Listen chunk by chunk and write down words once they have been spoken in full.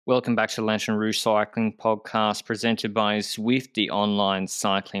Welcome back to the Lanterne Rouge Cycling Podcast, presented by Zwift, the online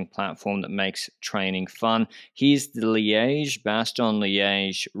cycling platform that makes training fun. Here's the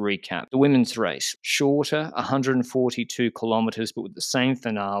Liège-Bastogne-Liège recap. The women's race, shorter, 142 kilometres, but with the same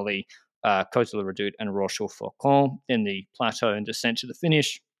finale, Côte de la Redoute and Rochefort-Faucon. Then the plateau and descent to the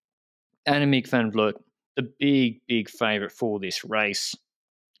finish. Annemiek van Vleut, the big favourite for this race.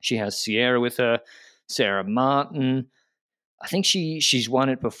 She has Sierra with her, Sarah Martin. I think she's won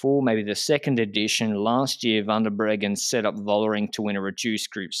it before, maybe the second edition. Last year, Van der Breggen set up Vollering to win a reduced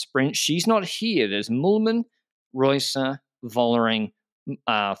group sprint. She's not here. There's Moolman, Reusser, Vollering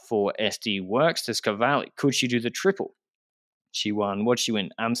for SD Works. There's Cavalli. Could she do the triple? She won. What'd she win?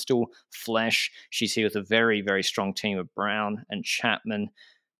 Amstel, Flesch. She's here with a very strong team of Brown and Chapman.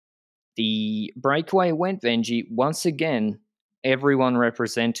 The breakaway went, Benji, once again, everyone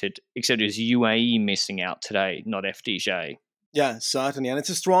represented, except it was UAE missing out today, not FDJ. Yeah, certainly. And it's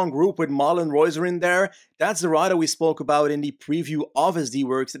a strong group with Marlon Reusser in there. That's the rider we spoke about in the preview of SD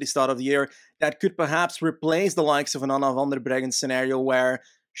Works at the start of the year that could perhaps replace the likes of an Anna van der Breggen scenario where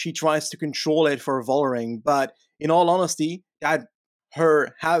she tries to control it for Vollering. But in all honesty, that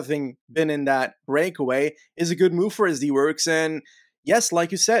her having been in that breakaway is a good move for SD Works. And yes,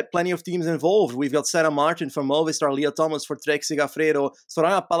 like you said, plenty of teams involved. We've got Sarah Martin for Movistar, Leah Thomas for Trek Segafredo,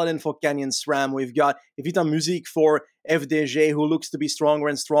 Soraya Paladin for Canyon SRAM. We've got Evita Music for FDJ, who looks to be stronger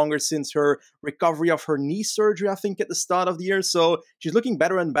and stronger since her recovery of her knee surgery, I think, at the start of the year. So she's looking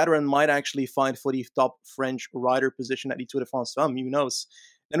better and better and might actually fight for the top French rider position at the Tour de France Femmes. Who knows?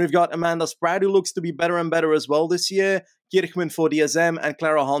 Then we've got Amanda Spratt, who looks to be better and better as well this year. Kirchmann for DSM and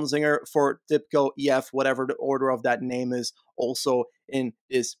Clara Hansinger for TIPCO EF, whatever the order of that name is, also in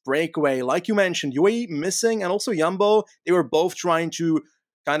this breakaway. Like you mentioned, UAE missing and also Jumbo, they were both trying to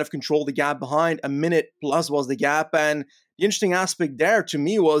kind of control the gap behind. A minute plus was the gap. And the interesting aspect there to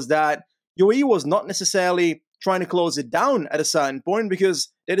me was that UAE was not necessarily trying to close it down at a certain point because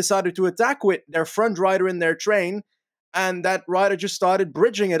they decided to attack with their front rider in their train. And that rider just started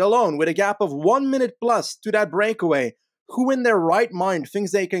bridging it alone with a gap of 1 minute plus to that breakaway. Who in their right mind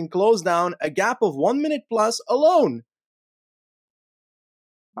thinks they can close down a gap of 1 minute plus alone?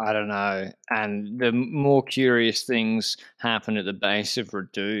 I don't know. And the more curious things happen at the base of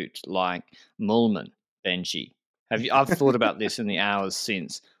Redoute, like Moolman, Benji. I've thought about this in the hours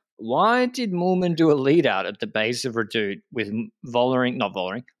since. Why did Moolman do a lead out at the base of Redoute with Vollering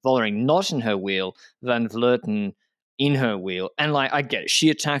not in her wheel, Van Vleuten in her wheel? And like, I get it. She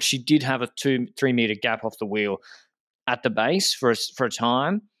attacked. She did have a 2-3 meter gap off the wheel at the base for a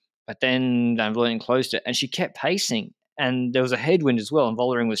time, but then Van Vleuten closed it and she kept pacing. And there was a headwind as well, and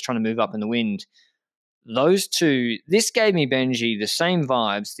Vollering was trying to move up in the wind. Those two, this gave me, Benji, the same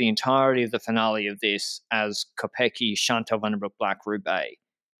vibes the entirety of the finale of this as Kopecky, Chantal van der Broek, Black Roubaix.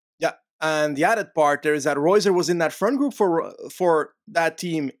 Yeah, and the added part there is that Reusser was in that front group for that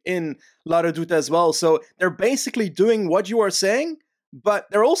team in La Redoute as well. So they're basically doing what you are saying, but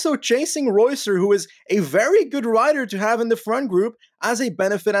they're also chasing Reusser, who is a very good rider to have in the front group as a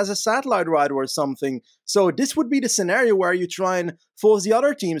benefit, as a satellite rider or something. So this would be the scenario where you try and force the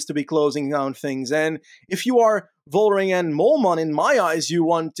other teams to be closing down things. And if you are Vollering and Moolman, in my eyes, you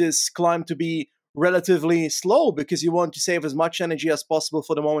want this climb to be relatively slow because you want to save as much energy as possible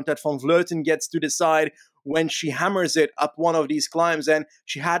for the moment that Van Vleuten gets to decide when she hammers it up one of these climbs. And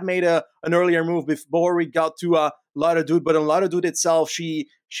she had made an earlier move before we got to La Redoute, but on La Redoute itself, she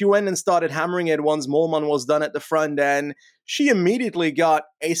went and started hammering it once Moolman was done at the front, and she immediately got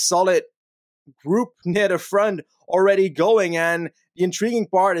a solid group near the front already going. And the intriguing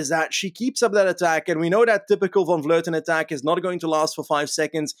part is that she keeps up that attack, and we know that typical Van Vleuten attack is not going to last for 5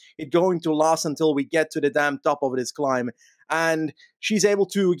 seconds. It's going to last until we get to the damn top of this climb. And she's able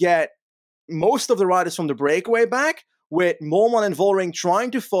to get most of the riders from the breakaway back, with Moolman and Vollering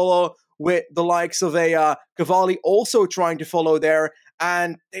trying to follow, with the likes of a Cavalli also trying to follow there.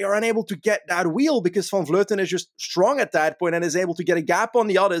 And they are unable to get that wheel because Van Vleuten is just strong at that point and is able to get a gap on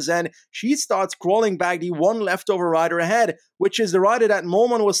the others. And she starts crawling back the one leftover rider ahead, which is the rider that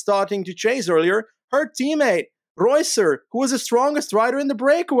Moolman was starting to chase earlier, her teammate, Reusser, who was the strongest rider in the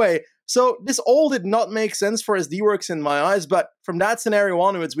breakaway. So this all did not make sense for SD Works in my eyes. But from that scenario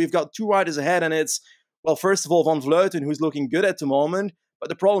onwards, we've got 2 riders ahead. And it's, well, first of all, Van Vleuten, who's looking good at the moment. But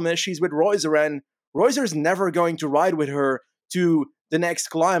the problem is she's with Reusser, and Reusser's never going to ride with her to the next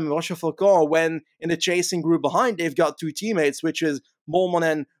climb, Rochefort-Faucon, when in the chasing group behind, they've got 2 teammates, which is Moolman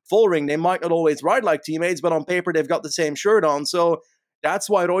and Vollering. They might not always ride like teammates, but on paper, they've got the same shirt on. So that's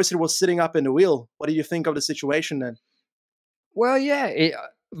why Reusser was sitting up in the wheel. What do you think of the situation then? Well, yeah,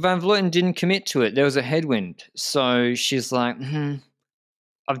 Van Vleuten didn't commit to it. There was a headwind. So she's like,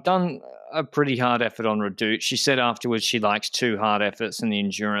 I've done a pretty hard effort on Redoute. She said afterwards she likes 2 hard efforts in the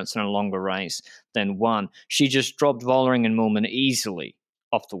endurance and a longer race than 1. She just dropped Vollering and Moolman easily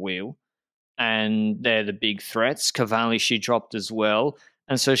off the wheel, and they're the big threats. Cavalli she dropped as well.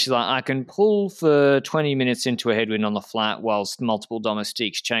 And so she's like, I can pull for 20 minutes into a headwind on the flat whilst multiple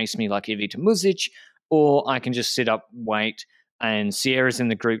domestiques chase me like Evita Muzic, or I can just sit up, wait, and Sierra's in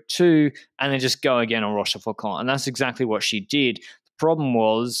the group too, and then just go again on Rochefoucauld. And that's exactly what she did. The problem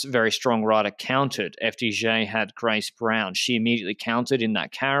was very strong rider countered. FDJ had Grace Brown. She immediately countered in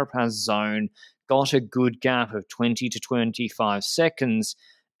that Carapaz zone, got a good gap of 20 to 25 seconds,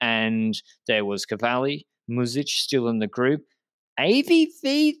 and there was Cavalli, Muzic still in the group.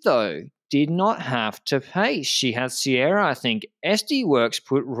 AVV, though, did not have to pace. She had Sierra, I think. SD Works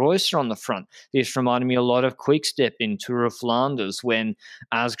put Reusser on the front. This reminded me a lot of Quickstep in Tour of Flanders when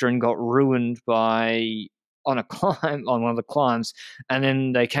Asgreen got ruined on a climb, on one of the climbs, and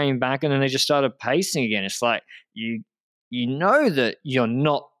then they came back and then they just started pacing again. It's like, you know that you're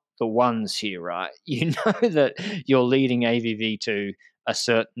not the ones here, right? You know that you're leading AVV to a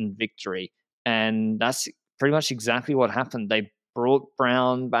certain victory, and that's pretty much exactly what happened. They brought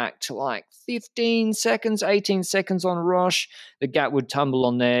Brown back to like 15 seconds, 18 seconds on Roche. The gap would tumble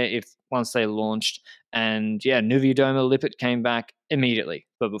on there once they launched. And yeah, Nuviodoma Lippert came back immediately.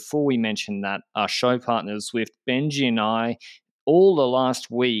 But before we mention that, our show partners Zwift, Benji and I, all the last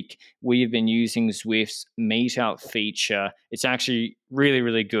week, we've been using Zwift's Meetup feature. It's actually really,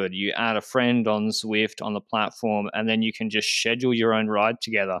 really good. You add a friend on Zwift on the platform, and then you can just schedule your own ride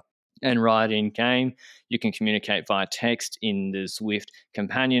together and ride in game. You can communicate via text in the Zwift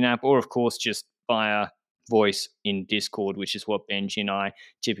companion app, or of course just via voice in Discord, which is what Benji and I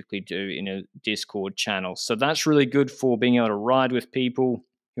typically do in a Discord channel. So that's really good for being able to ride with people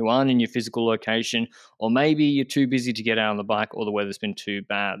who aren't in your physical location, or maybe you're too busy to get out on the bike or the weather's been too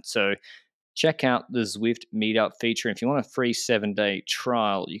bad. So check out the Zwift Meetup feature. If you want a free 7-day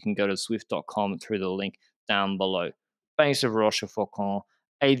trial, you can go to Zwift.com through the link down below. Base of Rochefoucauld,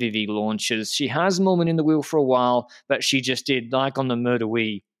 AVV launches. She has Moolman in the wheel for a while, but she just did, like on the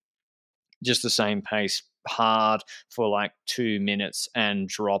Murder-Wee, just the same pace, hard for like 2 minutes and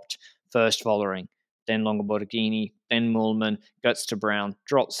dropped first Vollering, then Longoborghini, then Moolman, gets to Brown,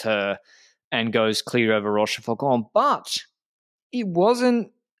 drops her, and goes clear over Rochefoucauld. But it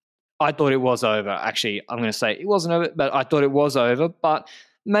wasn't, I thought it was over. Actually, I'm going to say it wasn't over, but I thought it was over. But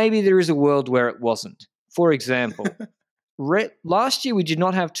maybe there is a world where it wasn't. For example, last year we did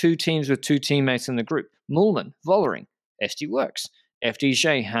not have 2 teams with 2 teammates in the group. Moolman, Vollering, SD Works.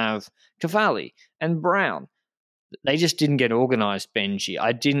 FDJ have Cavalli and Brown. They just didn't get organised, Benji.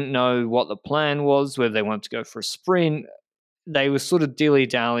 I didn't know what the plan was, whether they wanted to go for a sprint. They were sort of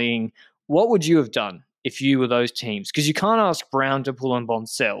dilly-dallying. What would you have done if you were those teams? Because you can't ask Brown to pull on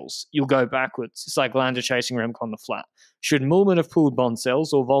Boncelles. You'll go backwards. It's like Landa chasing Remco on the flat. Should Moolman have pulled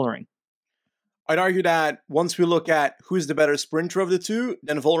Boncelles or Vollering? I'd argue that once we look at who's the better sprinter of the two,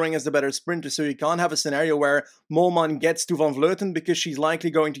 then Vollering is the better sprinter, so you can't have a scenario where Moolman gets to Van Vleuten because she's likely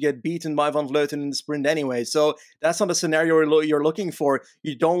going to get beaten by Van Vleuten in the sprint anyway. So that's not a scenario you're looking for.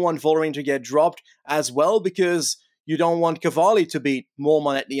 You don't want Vollering to get dropped as well because you don't want Cavalli to beat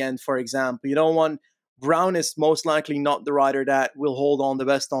Moolman at the end, for example. You don't want Brown is most likely not the rider that will hold on the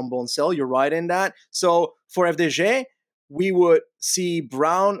best on Boncelles. You're right in that. So for FDJ, we would see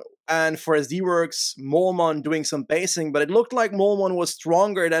Brown, and for SD Works, Moolman doing some pacing, but it looked like Moolman was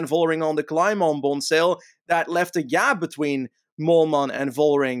stronger than Vollering on the climb on Boncelles. That left a gap between Moolman and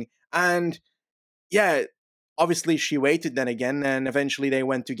Vollering. And yeah, obviously she waited then again, and eventually they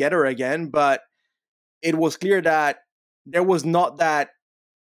went together again, but it was clear that there was not that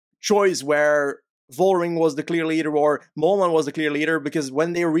choice where Vollering was the clear leader or Moolman was the clear leader, because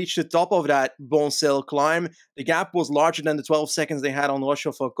when they reached the top of that Boncelles climb, the gap was larger than the 12 seconds they had on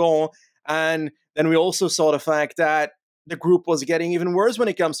Rochefoucauld. And then we also saw the fact that the group was getting even worse when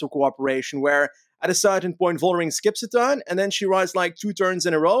it comes to cooperation, where at a certain point Vollering skips a turn and then she rides like 2 turns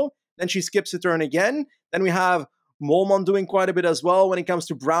in a row, then she skips a turn again. Then we have Moolman doing quite a bit as well. When it comes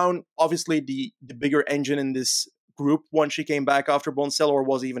to Brown, obviously the bigger engine in this group once she came back after Boncelles, or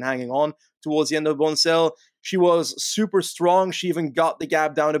was even hanging on towards the end of Boncelles. She was super strong. She even got the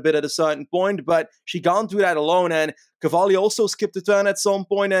gap down a bit at a certain point, but she can't do that alone. And Cavalli also skipped a turn at some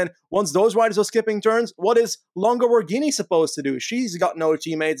point. And once those riders are skipping turns, what is Longoborghini supposed to do? She's got no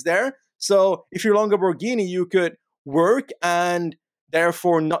teammates there. So if you're Longoborghini, you could work and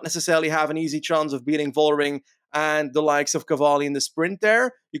therefore not necessarily have an easy chance of beating Vollering and the likes of Cavalli in the sprint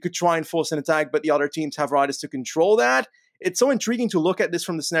there. You could try and force an attack, but the other teams have riders to control that. It's so intriguing to look at this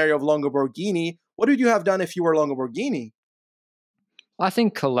from the scenario of Longoborghini. What would you have done if you were Longoborghini? I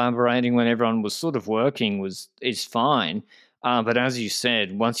think collaborating when everyone was sort of working is fine. But as you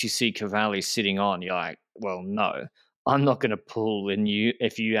said, once you see Cavalli sitting on, you're like, well, no, I'm not going to pull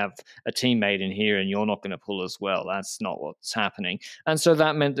if you have a teammate in here and you're not going to pull as well. That's not what's happening. And so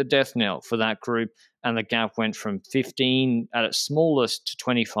that meant the death knell for that group. And the gap went from 15 at its smallest to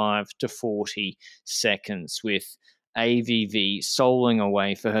 25 to 40 seconds, with AVV soling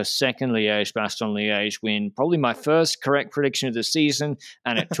away for her second Liège-Bastogne-Liège win. Probably my first correct prediction of the season,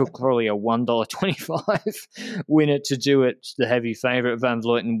 and it took probably a $1.25 winner to do it. The heavy favourite, Van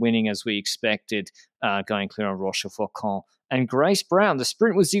Vleuten, winning as we expected, going clear on Rochefoucauld. And Grace Brown, the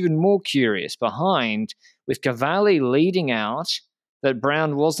sprint was even more curious. Behind, with Cavalli leading out, that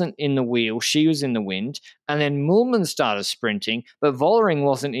Brown wasn't in the wheel, she was in the wind, and then Moolman started sprinting, but Vollering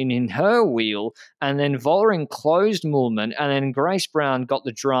wasn't in her wheel, and then Vollering closed Moolman, and then Grace Brown got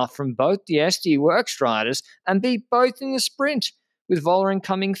the draft from both the SD Works riders and beat both in the sprint, with Vollering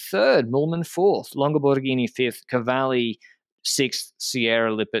coming third, Moolman fourth, Longoborghini fifth, Cavalli sixth,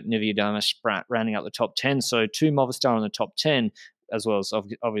 Sierra Lippert, Niewiadoma Spratt rounding out the top 10, so 2 Movistar in the top 10, as well as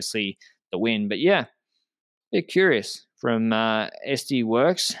obviously the win. But yeah, bit curious from SD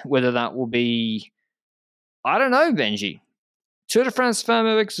Works whether that will be, I don't know, Benji. Tour de France Femmes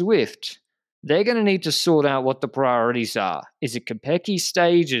avec Zwift, they're going to need to sort out what the priorities are. Is it Kopecky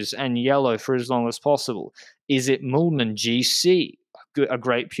stages and yellow for as long as possible? Is it Moolman GC, a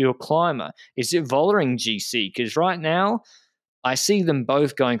great pure climber? Is it Vollering GC? Because right now, I see them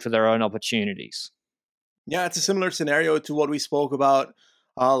both going for their own opportunities. Yeah, it's a similar scenario to what we spoke about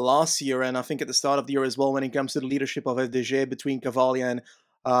last year, and I think at the start of the year as well, when it comes to the leadership of FDJ between Cavalli and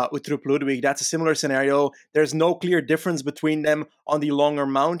Uttrup Ludwig. That's a similar scenario. There's no clear difference between them on the longer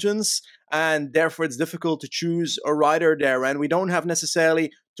mountains, and therefore it's difficult to choose a rider there. And we don't have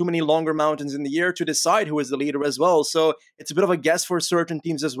necessarily too many longer mountains in the year to decide who is the leader as well. So it's a bit of a guess for certain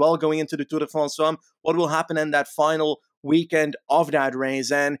teams as well going into the Tour de France Femmes, what will happen in that final weekend of that race.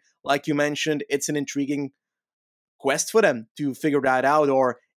 And like you mentioned, it's an intriguing quest for them to figure that out.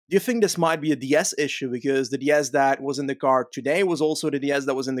 Or do you think this might be a DS issue? Because the DS that was in the car today was also the DS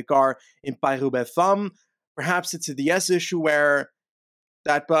that was in the car in Paris-Roubaix Femmes. Perhaps it's a DS issue where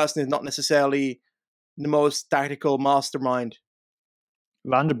that person is not necessarily the most tactical mastermind.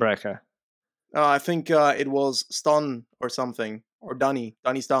 Vanderbrecker. I think it was Stan or something, or Danny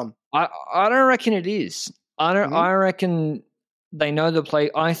Stam. I don't reckon it is. I reckon they know the play.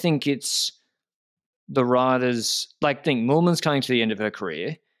 I think it's the riders. Like, think Moolman's coming to the end of her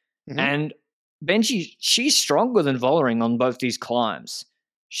career, and Benji, she's stronger than Vollering on both these climbs.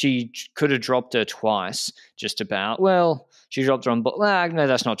 She could have dropped her twice, just about. Well, she dropped her on, but no,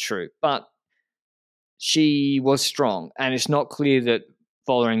 that's not true. But she was strong, and it's not clear that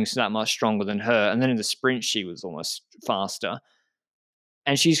Vollering's that much stronger than her. And then in the sprint, she was almost faster.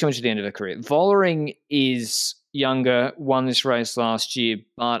 And she's coming to the end of her career. Vollering is younger, won this race last year,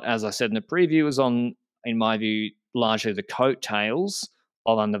 but as I said in the preview, was on, in my view, largely the coattails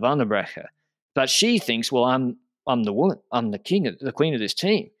of Anne Vanderbrecker. But she thinks, well, I'm the woman, I'm the queen of this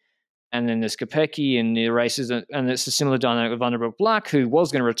team. And then there's Kopecky in the races, and it's a similar dynamic with Vanderbilt Black, who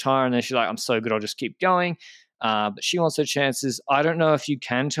was going to retire, and then she's like, I'm so good, I'll just keep going. But she wants her chances. I don't know if you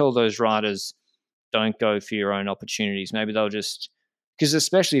can tell those riders, don't go for your own opportunities. Maybe they'll just, because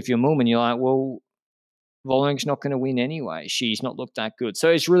especially if you're Moolman, you're like, well, Vollering's not going to win anyway. She's not looked that good. So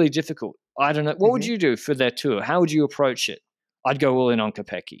it's really difficult. I don't know. What would you do for their tour? How would you approach it? I'd go all in on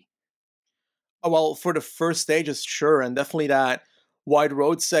Kopecky. Oh, well, for the first stages, sure, and definitely that wide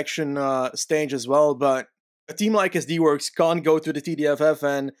road section stage as well. But a team like SD Works can't go to the TDFF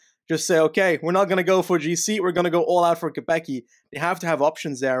and just say, okay, we're not going to go for GC, we're going to go all out for Kopecky. They have to have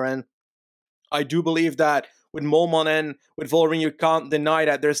options there, and I do believe that with Moolman and with Vollering, you can't deny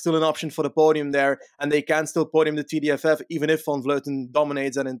that there's still an option for the podium there, and they can still podium the TDFF even if Van Vleuten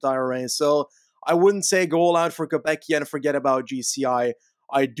dominates that entire race. So I wouldn't say go all out for Kopecky and forget about GCI.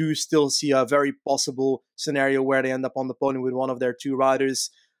 I do still see a very possible scenario where they end up on the podium with one of their two riders.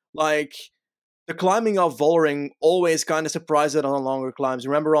 Like, the climbing of Vollering always kind of surprised it on longer climbs.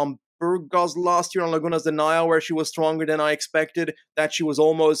 Remember on Burgos last year on Lagunas de Naya, where she was stronger than I expected, that she was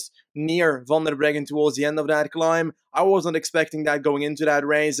almost near Van der Breggen towards the end of that climb. I wasn't expecting that going into that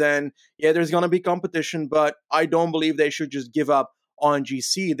race, and yeah, there's going to be competition, but I don't believe they should just give up on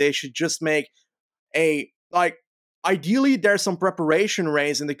GC. They should just make ideally there's some preparation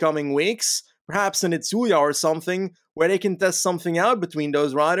race in the coming weeks, perhaps in Itzulia or something, where they can test something out between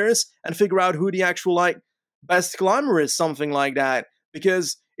those riders and figure out who the actual best climber is, something like that.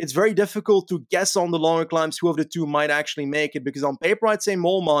 Because it's very difficult to guess on the longer climbs who of the two might actually make it, because on paper I'd say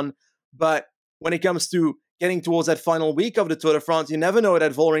Moolman, but when it comes to getting towards that final week of the Tour de France, you never know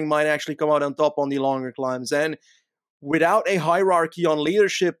that Vollering might actually come out on top on the longer climbs. And without a hierarchy on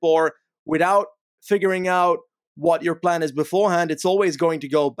leadership or without figuring out what your plan is beforehand, it's always going to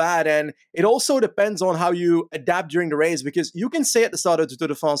go bad. And it also depends on how you adapt during the race, because you can say at the start of the Tour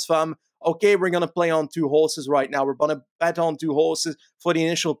de France Femmes, okay, we're going to play on 2 horses right now. We're going to bet on 2 horses for the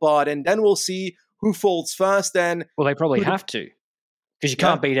initial part, and then we'll see who folds first. And well, they probably have to, because you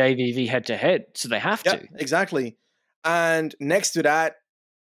can't beat AVV head-to-head, so they have to. Exactly. And next to that,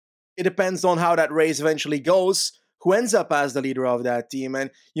 it depends on how that race eventually goes, who ends up as the leader of that team.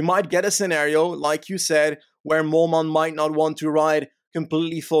 And you might get a scenario, like you said, where Momon might not want to ride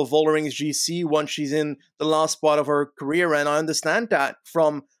completely for Vollering's GC once she's in the last part of her career. And I understand that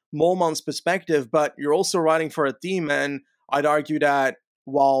from Momon's perspective, but you're also riding for a team. And I'd argue that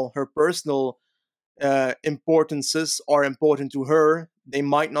while her personal importances are important to her, they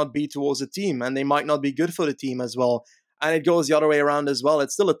might not be towards the team, and they might not be good for the team as well. And it goes the other way around as well.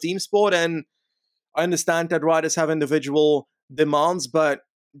 It's still a team sport, and I understand that riders have individual demands, but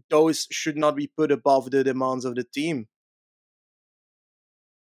those should not be put above the demands of the team.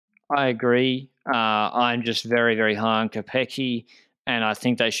 I agree. I'm just very, very high on Kopecky, and I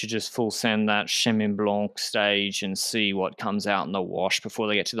think they should just full send that Chemin Blanc stage and see what comes out in the wash before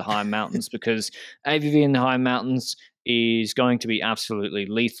they get to the high mountains, because AVV in the high mountains is going to be absolutely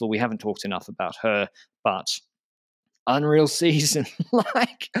lethal. We haven't talked enough about her, but unreal season.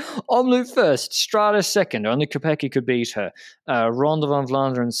 Like, Omloop first, Strata second, only Kopecky could beat her. Ronde van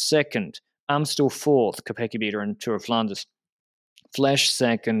Vlaanderen second, Amstel fourth, Kopecky beat her in Tour of Flanders. Flèche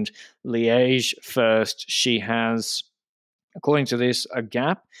second, Liège first. She has, according to this, a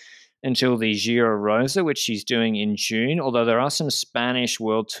gap until the Giro Rosa, which she's doing in June, although there are some Spanish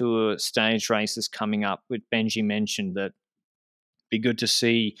World Tour stage races coming up, which Benji mentioned that be good to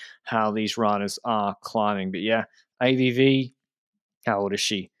see how these riders are climbing. But yeah, AVV, how old is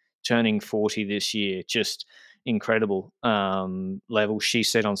she? Turning 40 this year. Just incredible level. She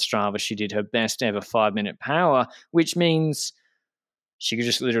said on Strava she did her best ever 5-minute power, which means she could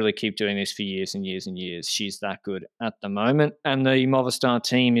just literally keep doing this for years and years and years. She's that good at the moment. And the Movistar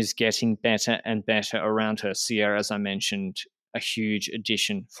team is getting better and better around her. Sierra, as I mentioned, a huge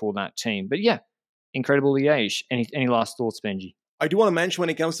addition for that team. But yeah, incredible Liège. Any last thoughts, Benji? I do want to mention, when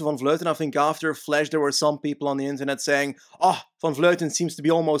it comes to Van Vleuten, I think after Flèche, there were some people on the internet saying, oh, Van Vleuten seems to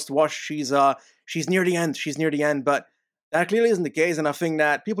be almost washed. She's near the end. She's near the end. But that clearly isn't the case. And I think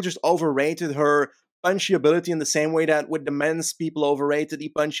that people just overrated her punchy ability in the same way that with the men's, people overrated the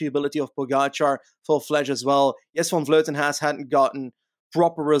punchy ability of Pogacar for Flèche as well. Yes, Van Vleuten hadn't gotten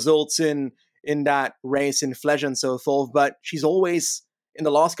proper results in that race in Flèche and so forth, but she's always, in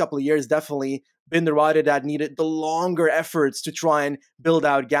the last couple of years, definitely been the rider that needed the longer efforts to try and build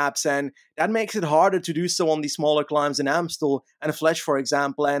out gaps, and that makes it harder to do so on the smaller climbs in Amstel and Flèche, for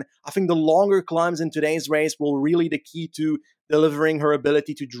example. And I think the longer climbs in today's race will really the key to delivering her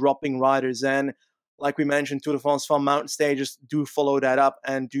ability to dropping riders. And like we mentioned, Tour de France Fun mountain stages do follow that up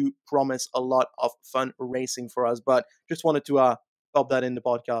and do promise a lot of fun racing for us. But just wanted to pop that in the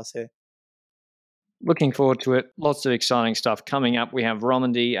podcast here. Looking forward to it. Lots of exciting stuff coming up. We have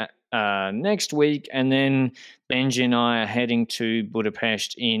Romandy next week, and then Benji and I are heading to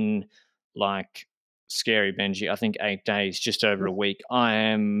Budapest in, like, scary Benji, I think 8 days, just over a week. I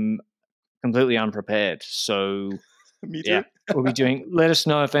am completely unprepared, so Me too. Yeah, we'll be doing. Let us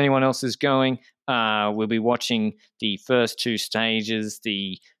know if anyone else is going. We'll be watching the first 2 stages,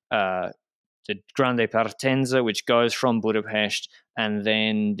 the Grande Partenza, which goes from Budapest, and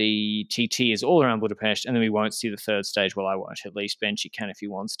then the TT is all around Budapest, and then we won't see the 3rd stage. Well, I won't, at least. Benji can if he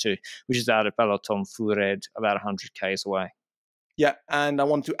wants to, which is out at Peloton Fured, about 100 k's away. Yeah, and I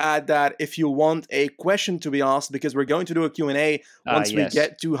want to add that if you want a question to be asked, because we're going to do a Q&A once we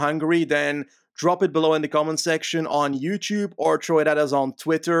get to Hungary, then drop it below in the comment section on YouTube, or throw it at us on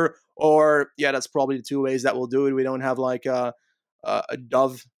Twitter, or, yeah, that's probably the 2 ways that we'll do it. We don't have like a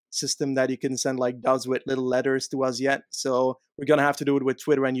Dove system that you can send like doves with little letters to us yet, so we're gonna have to do it with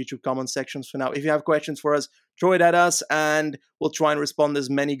Twitter and YouTube comment sections for now. If you have questions for us, throw it at us, and we'll try and respond as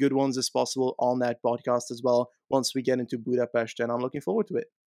many good ones as possible on that podcast as well once we get into Budapest, and I'm looking forward to it.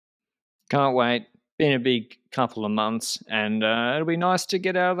 Can't wait. Been a big couple of months, and it'll be nice to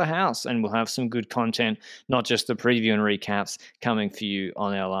get out of the house, and we'll have some good content, not just the preview and recaps, coming for you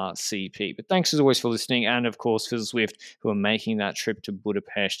on LRCP. But thanks as always for listening, and of course for Zwift, who are making that trip to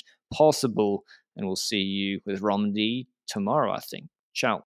Budapest possible. And we'll see you with Romandy tomorrow, I think. Ciao.